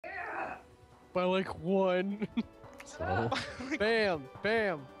By like 1. So, Bam!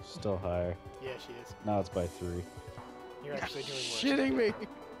 Bam! still higher. Yeah, she is. Now it's by 3. You're actually doing worse. Shitting me!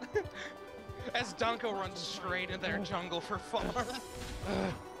 As Dunko runs straight into their jungle for fun.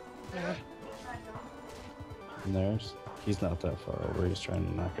 And there's. He's not that far over. He's trying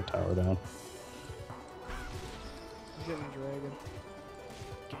to knock a tower down. He's getting a dragon.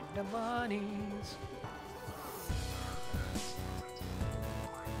 Getting the monies.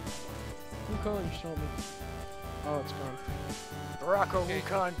 Wukong, show me. Oh, it's gone. Barack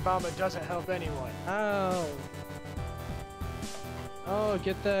Obama doesn't help anyone. Ow! Oh,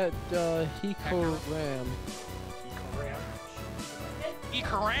 get that, Hiko Ram.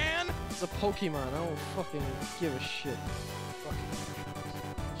 Ikaran? It's a Pokemon, I don't fucking give a shit.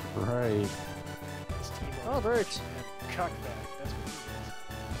 Right. Oh, great. Cuckback, that's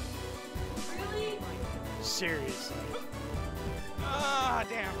what he is. Really? Seriously. Ah,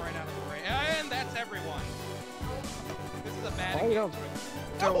 damn, right out of the way. And that's everyone. This is a bad Oh, yeah.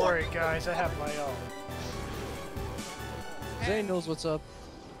 Don't worry, guys, I have my own. Zane knows what's up.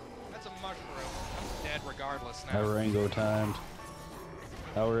 That's a mushroom. I'm dead regardless My now. Rango timed.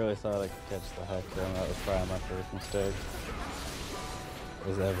 I really thought I could catch the Hecker, and that was probably my first mistake.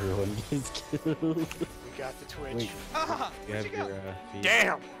 As everyone gets killed. We got the Twitch. Wait, Ah, you where'd have you go? your feet?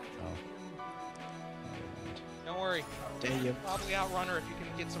 Damn! Oh. Don't worry. Damn you. Probably outrun her if you can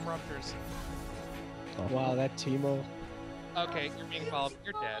get some ruptures. Oh. Wow, that Teemo. Okay, you're being followed.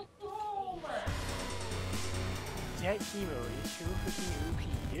 You're dead. That chemo is so freaking OP.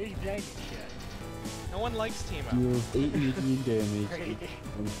 There's Dragon Shot. No one likes Teemo. You have 8 million damage. Right.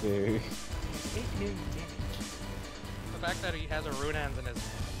 Unfair. 8 million damage. The fact that he has a rune hands and his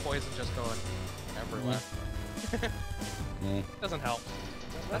poison just going everywhere. Yeah. Doesn't help.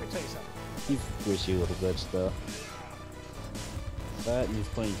 Let me tell you something. He's squishy little bitch though. That and he's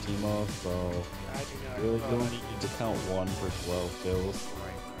playing Teemo, so I do not. really you only need to count 1 for 12 kills.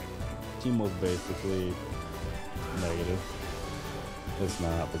 Teemo's basically negative. It's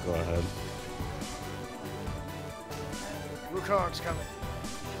not, but go ahead. Wukong's coming.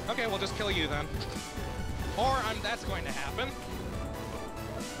 Okay, we'll just kill you then. Or that's going to happen.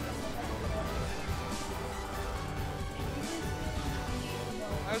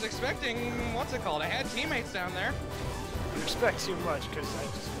 I was expecting, what's it called? I had teammates down there. You expect too much, because I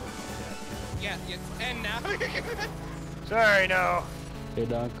just... Yeah, and now... Sorry, no. Hey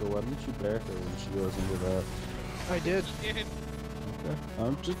Donko, why don't you bear her when she goes into that? I did. Okay.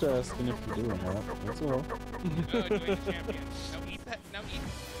 I'm just asking if you're doing that. That's all. Doing champion. No, eat that. No, eat.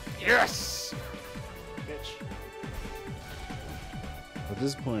 Yes! Bitch. At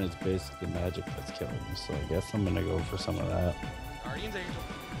this point, it's basically magic that's killing me, so I guess I'm gonna go for some of that. Guardian's Angel.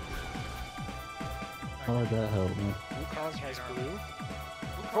 How would that help me? Wukong has blue.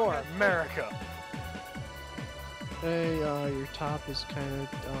 For America! Hey, your top is kind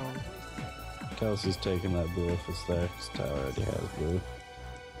of, Kelsey's taking that blue if it's there, because Ty already has blue.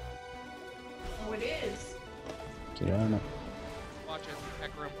 Oh, it is. Get on it. Watch it.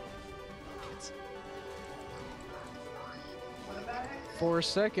 Heck room. 4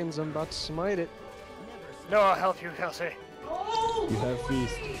 seconds, I'm about to smite it. No, I'll help you, Kelsey. Oh! You have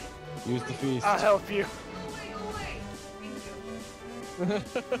feast. Use the feast. I'll help you.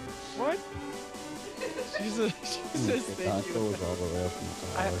 What? She says thank Donko you. is all the way up in the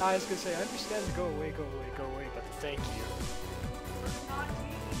I tower. was gonna say, I understand the go away, but the thank you.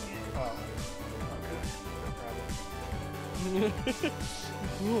 Oh. Okay. No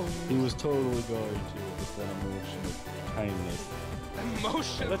problem. He was totally going to, but then emotion of kindness.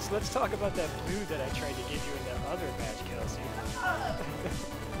 Emotion. Let's talk about that blue that I tried to give you in that other match, Kelsey.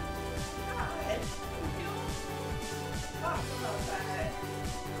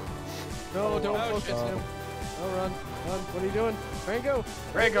 No, don't Oh, focus shit. him. No, run. Run. What are you doing? Rango!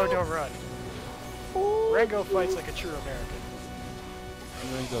 Rango, don't run. Rango fights like a true American.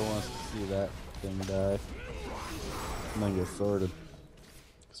 Ringo wants to see that thing die. And then get sorted.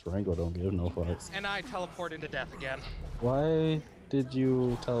 Because Rango don't give no fucks. And I teleport into death again. Why did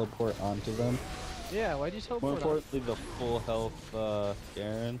you teleport onto them? Yeah, why'd you More teleport? importantly, the full health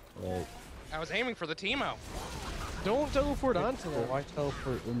Garen. Like, I was aiming for the Teemo. Don't teleport onto well, them. why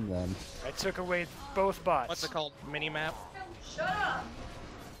teleport in them? I took away both bots. What's it called? Mini-map? Shut up!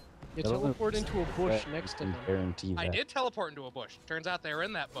 You That doesn't teleport into a bush that next to can them. Guarantee that. I did teleport into a bush. Turns out they were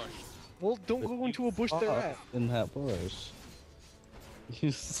in that bush. Well, don't go into a bush they're at. In that bush.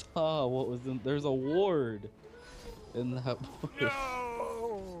 You saw what was in. There's a ward in that bush.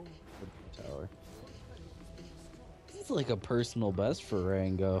 No! Tower. This is like a personal best for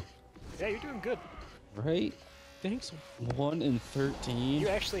Rango, Yeah, you're doing good. right? Thanks. 1 in 13. You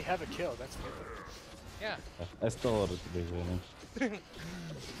actually have a kill. That's good. Yeah. I still ought to be winning.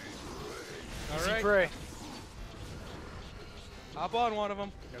 All Easy right. prey. Hop on one of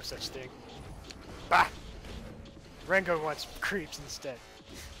them. No such thing. Bah! Rengo wants creeps instead.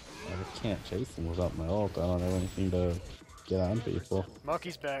 I can't chase them without my ult. I don't have anything to get on people.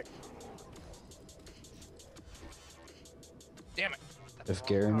 Monkey's back. Damn it. If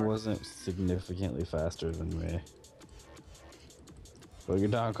Garen wasn't significantly faster than me. Go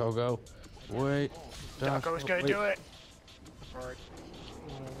get down, Coco. Wait. Daco's gonna do it. Alright.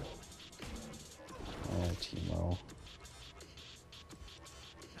 Timo.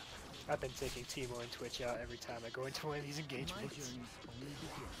 I've been taking Timo and Twitch out every time I go into one of these engagements.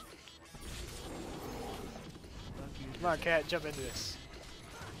 Come on, cat, jump into this.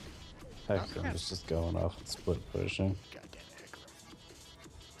 Heck, I'm just going off and split pushing. Goddamn heck.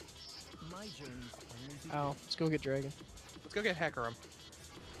 Ow. Let's go get Dragon. Let's go get Hecarim.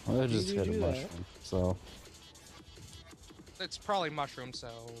 Well, I just you hit a do that? mushroom, so It's probably mushroom, so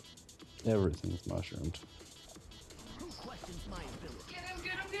everything's mushroomed. Get him,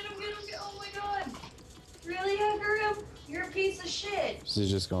 get him, get him, get him, get him. Oh my god. Really, Hecarim? You're a piece of shit. Is he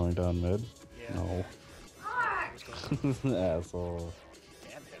just going down mid? Yeah. No. Fuck. Asshole.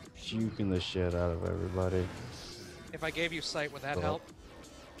 Damn him. Juking the shit out of everybody. if I gave you sight, would that Hello? help?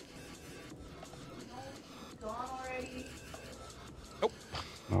 Gone already.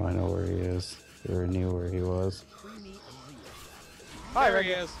 Oh, I know where he is. I already knew where he was. Hi, There he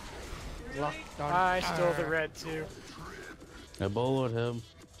Rengo. is. Lock down. I stole the red too. I bowled him.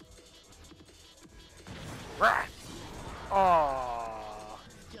 Rah! Aww.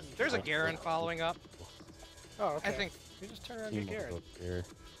 There's a Garen following up. Oh, okay. I think, You just turn around your Timo's Garen. up here.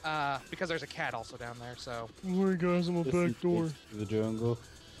 because there's a cat also down there, so Where guys, I'm a This is back door. to the jungle.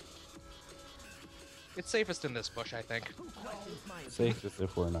 it's safest in this bush, I think. Safest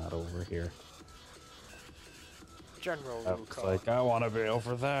if we're not over here. General I was Wukong. like, I want to be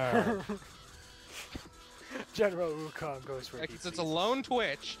over there. General Wukong goes where he It's a lone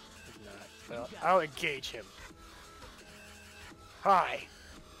Twitch. He's not. Well, I'll engage him. Hi.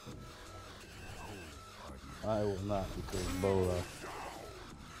 I will not because Bola.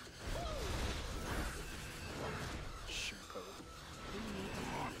 Shupo.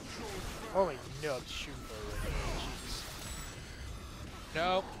 Holy nub Shupo right now. Jesus.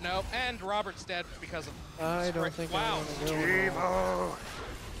 Nope, nope. And Robert's dead because of. I don't Frick. think Wow. I want to go. Timo!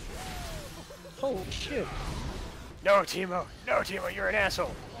 Holy shit. No, Timo! No, Timo, you're an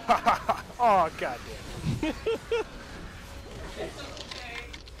asshole! Ha ha ha! Oh, goddamn.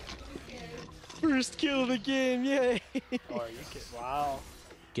 First kill of the game, yay! Oh, you get. Wow.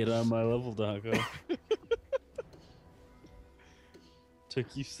 Get on my level, Donko.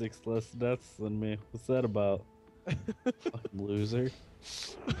 Took you 6 less deaths than me. What's that about? Fucking loser.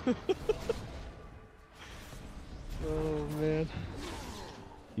 Oh man.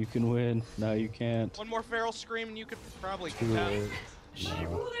 You can win. Now you can't. One more feral scream and you could probably Too get that. late.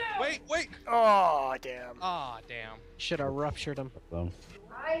 No. Wait, wait! Oh, damn. Aw, damn. Should have ruptured him.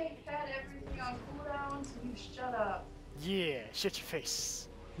 I had everything on cooldown, so you shut up. Yeah, shut your face.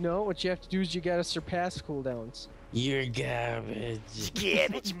 No, what you have to do is you gotta surpass cooldowns. You're garbage.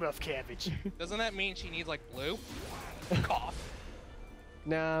 Cabbage, muff cabbage. Doesn't that mean she needs, like, blue? Cough.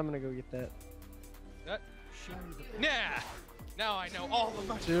 Nah, I'm gonna go get that. Nah! Now I know all the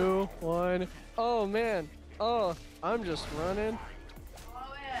much. 2, 1. Oh man. Oh, I'm just running.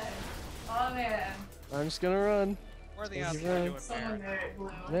 Oh man. Oh man. I'm just gonna run. Where are the Thank odds you, of man. doing Someone fair?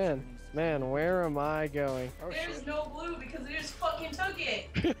 there blue. Man, where am I going? Oh, There's shit. no blue because they just fucking took it.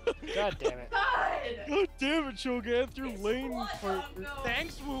 God damn it. God. God damn it, Shogun, through It's lane blood, part. Dongo.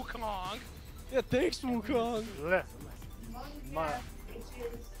 Thanks, Wukong! Yeah, thanks, Wukong. Blech. Monkey My- ass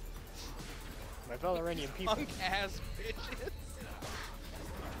bitches. My Valoranian people. Punk ass bitches.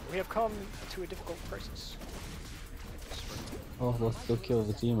 We have come to a difficult crisis. Oh, let's go kill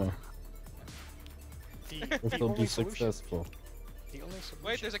the teamer. The, If the they'll only be solution, successful. the only solution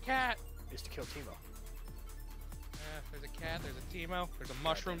Wait, there's a cat! is to kill Timo. There's a cat, there's a Teemo, there's a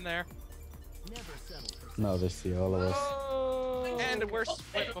mushroom there. No, they see all of us. Oh. And we're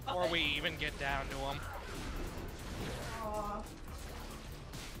split before we even get down to them. Aw.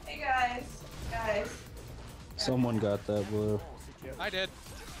 Hey guys. Guys. Someone got that blue. I did.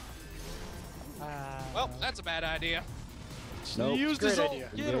 Well, that's a bad idea. Nope. He used Great his ult. idea.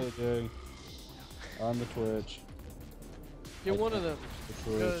 Get him. Engaging. On the Twitch. Get one of them. The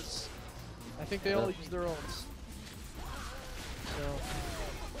Twitch. Because I think they all use their ults. So.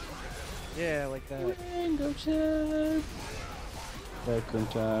 Yeah, like that. Go check.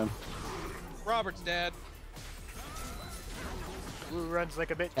 Hecarim time. Robert's dead. Woo runs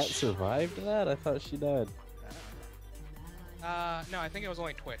like a bitch. Cat survived that? I thought she died. No, I think it was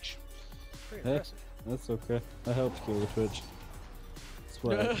only Twitch. Pretty Hey, impressive. that's okay. I helped kill the Twitch. That's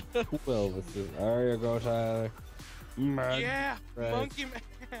what 12 is. There you go, Tyler. Yeah, Right. Monkey Man.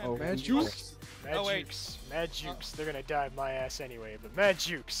 Oh, Mad yeah. Jukes? Mad Oh, wait. Jukes. Mad Jukes. They're gonna dive my ass anyway, but Mad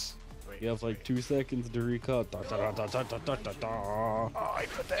Jukes. Wait. You have like 2 seconds to recall. Da, da, da, da, da, da, da, da. Oh, I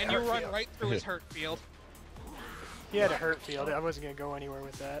put that And you hurt run field. right through his hurt field. He had a hurt field. I wasn't gonna go anywhere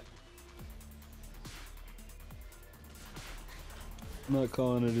with that. I'm not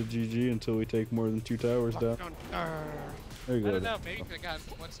calling it a GG until we take more than 2 towers down. There you I go. don't know, maybe you could have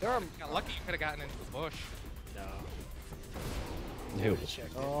gotten. Once you got lucky, you could have gotten into the bush. No. Ew.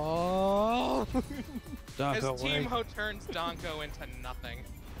 Checked it. Oh. As Donko, wait. Teemo turns Donko into nothing.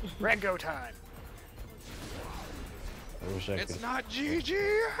 Rango time. I wish I It's could. not GG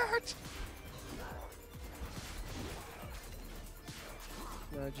yet!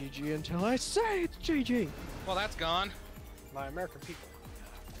 Not GG until I say it's GG. Well, that's gone. My American people,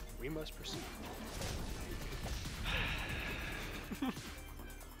 we must proceed.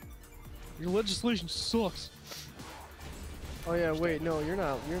 Your legislation sucks. Oh yeah, wait, no, you're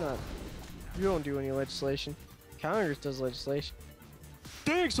not. You don't do any legislation. Congress does legislation.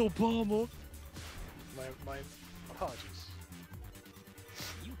 Thanks, Obama. My apologies.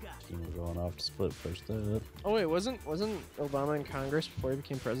 Team was going off to split push that. Oh wait, wasn't Obama in Congress before he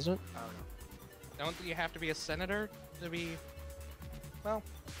became president? I don't know. Don't you have to be a senator to be. Well.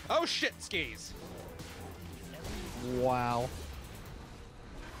 Oh shit, skis! Wow.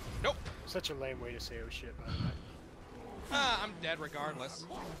 Nope. Such a lame way to say oh shit, by the way. Ah, I'm dead regardless.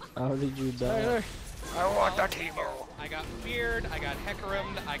 How did you die? There. I want the Teemo. I got feared, I got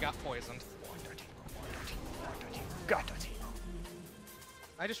heckerimmed, I got poisoned. Got the Teemo.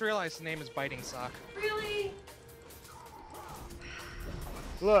 I just realized his name is Biting Sock. Really?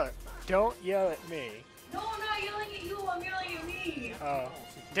 Look, don't yell at me. No, I'm not yelling at you. I'm yelling at me. Oh,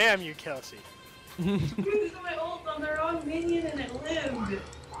 damn you, Kelsey. You used my ult on the wrong minion and it lived.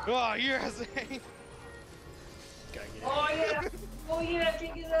 Oh, yes! Gotta get it. Oh yeah. Oh yeah,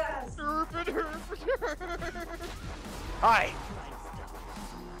 kick his ass. Hi.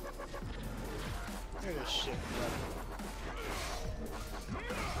 Look at this shit,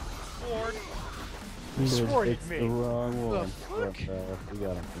 Ward. You Sworded picked me. the wrong one. fuck? We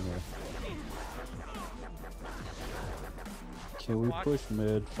got him from here. Can we What? push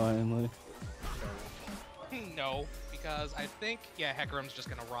mid finally? No, because I think, yeah, Hecarim's just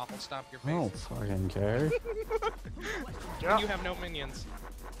gonna raffle stomp your I don't face. fucking care. Yeah. You have no minions.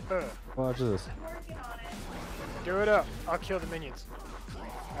 Watch this. I'm working on it. Do it up. I'll kill the minions.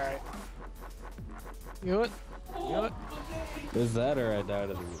 Alright. You know what? You know what? Is that or I died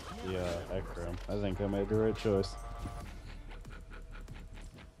of the Ekram? I think I made the right choice.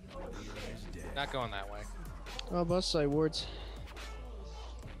 Not going that way. Oh, bus side wards.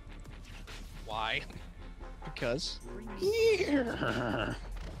 Why? Because. Hey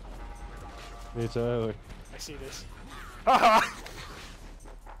Tyler. I see this. Haha!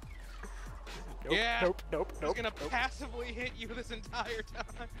 Nope, Yeah. nope, nope, He's nope. gonna nope. passively hit you this entire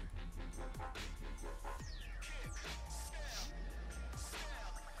time.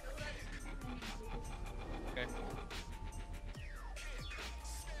 Okay.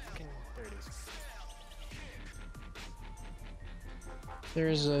 There it is.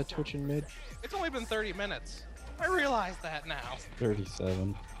 There's a Twitch in mid. It's only been 30 minutes. I realize that now.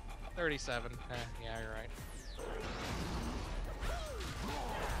 37. 37. Yeah, you're right.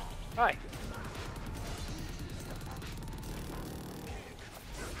 Hi.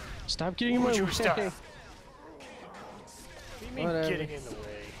 Stop getting in my Would you way. stop? What do you mean Whatever. getting in the way?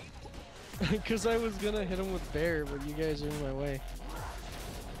 Because I was gonna hit him with bear, but you guys are in my way.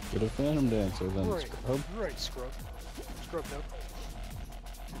 Get a Phantom Dancer then. Right, Scrub. right, scrub. Scrub, no.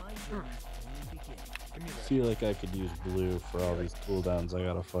 Give me that. Feel like I could use blue for all these cooldowns I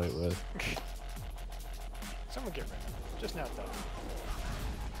gotta fight with. Someone get red. Just now, though.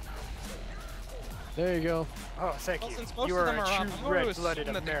 There you go. Oh, thank Well, you. since most You of are them a are up, true I'm going to red-blooded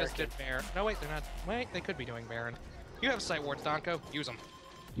assume that they just American. did Baron. No, wait, they're not. Wait, they could be doing Baron. You have sight wards, Donko. Use them.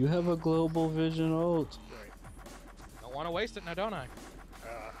 You have a global vision ult. Right. Don't want to waste it now, don't I?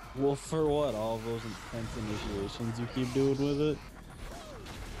 Well, for what? All those intense initiations you keep doing with it?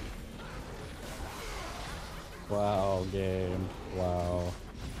 Wow, game. Wow.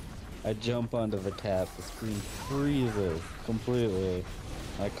 I jump onto the cat, the screen freezes completely.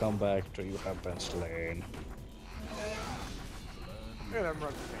 I come back to you have been slain. Look at them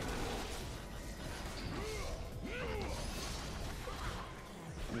run for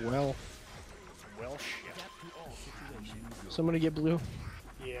me. Well. Well, shit. Somebody get blue.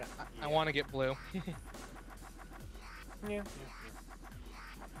 Yeah. I want to get blue. Yeah.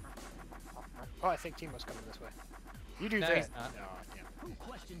 Oh, I think Timo's coming this way. You do No, that. he's not. No, yeah. Who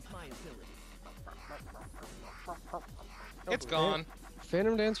questions my ability? It's gone.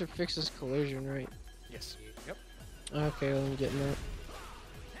 Phantom Dancer fixes collision, right? Yes. Yep. Okay, I'm getting that.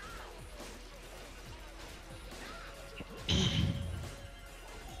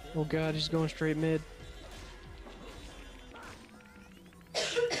 Oh god, he's going straight mid.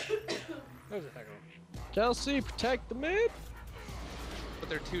 There's a hacker. Kelsey, protect the mid! But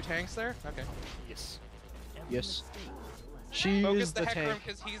there are 2 tanks there? Okay. Yes. Yes. She Focus is the the Hecarim tank.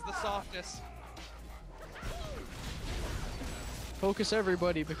 because he's the softest. Focus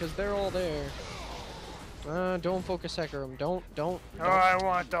everybody because they're all there. Don't focus Hecarim. Don't. Oh, I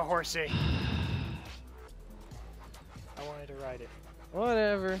want the horsey. I wanted to ride it.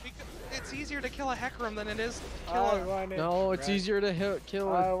 Whatever. Because it's easier to kill a Hecarim than it is to I kill a... wanted No, to it's ride- easier to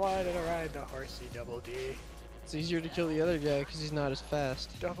kill. I wanted to ride the horsey. Double D. It's easier to kill the other guy because he's not as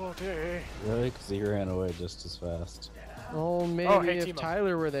fast. Double D. Really? Because he ran away just as fast. Oh, maybe hey, if Timo.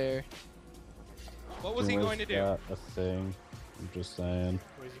 Tyler were there. What was he Timo's going to do? got a thing. I'm just saying.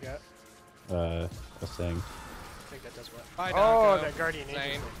 What's he got? A thing. I think that does what? Bye, Oh, Donko. that guardian angel.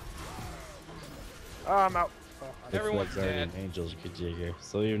 Zane. thing. Oh, I'm out. Oh, If Everyone's that Guardian dead. Angels could jigger.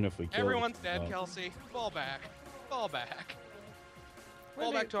 So even if we kill Everyone's dead, Kelsey. Fall back. Fall back. when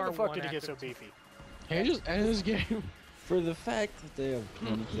Fall did- back to when our the fuck one did he get so active- beefy? Can you just end this game? For the fact that they have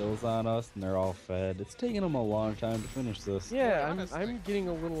 20 kills on us and they're all fed, it's taking them a long time to finish this. Yeah, honestly. I'm getting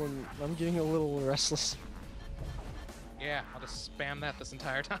a little restless. Yeah, I'll just spam that this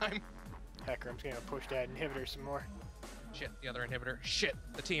entire time. Hecker, I'm gonna push that inhibitor some more. Shit, the other inhibitor. Shit,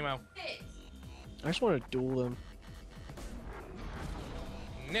 the Teemo. I just want to duel them.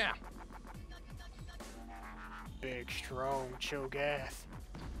 Now. Big, strong Cho'Gath.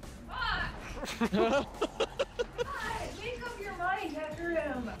 Hi, make up your mind,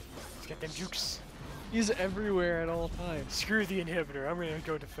 Hecarim. Let's get them jukes. He's everywhere at all times. Screw the inhibitor. I'm gonna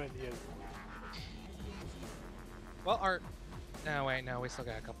go defend the other. Well, our... No, wait, no, we still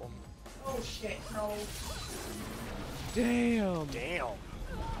got a couple. Oh shit, no. Damn, Damn.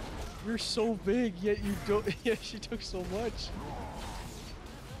 you're so big, yet you don't. Yet she took so much.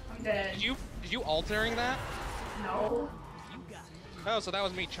 I'm dead. Did you altering that? No. Oh, so that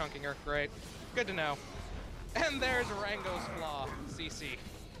was me chunking her. Great. Good to know. And there's Rango's flaw. CC.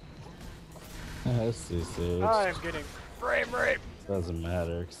 SCC. I'm getting frame rape. Doesn't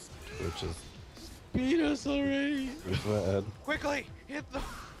matter. 'Cause Twitch is Beat us already. fed. Quickly, hit the...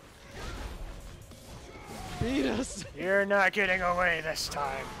 Beat us. You're not getting away this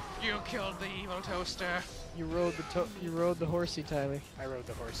time. You killed the evil toaster. You rode the horsey, Tyler. I rode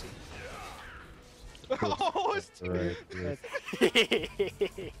the horsey. Oh, it's... Right.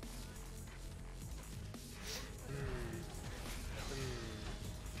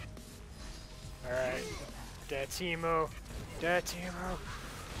 Alright. Dat Teemo. Dat Teemo.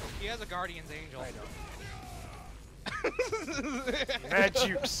 He has a Guardian's Angel. I know. Mad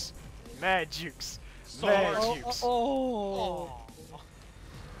jukes. Mad jukes. Mad Sword. jukes. Oh.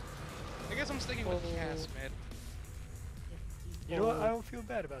 I guess I'm sticking with Cass mid. You know what? I don't feel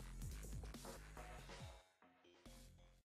bad about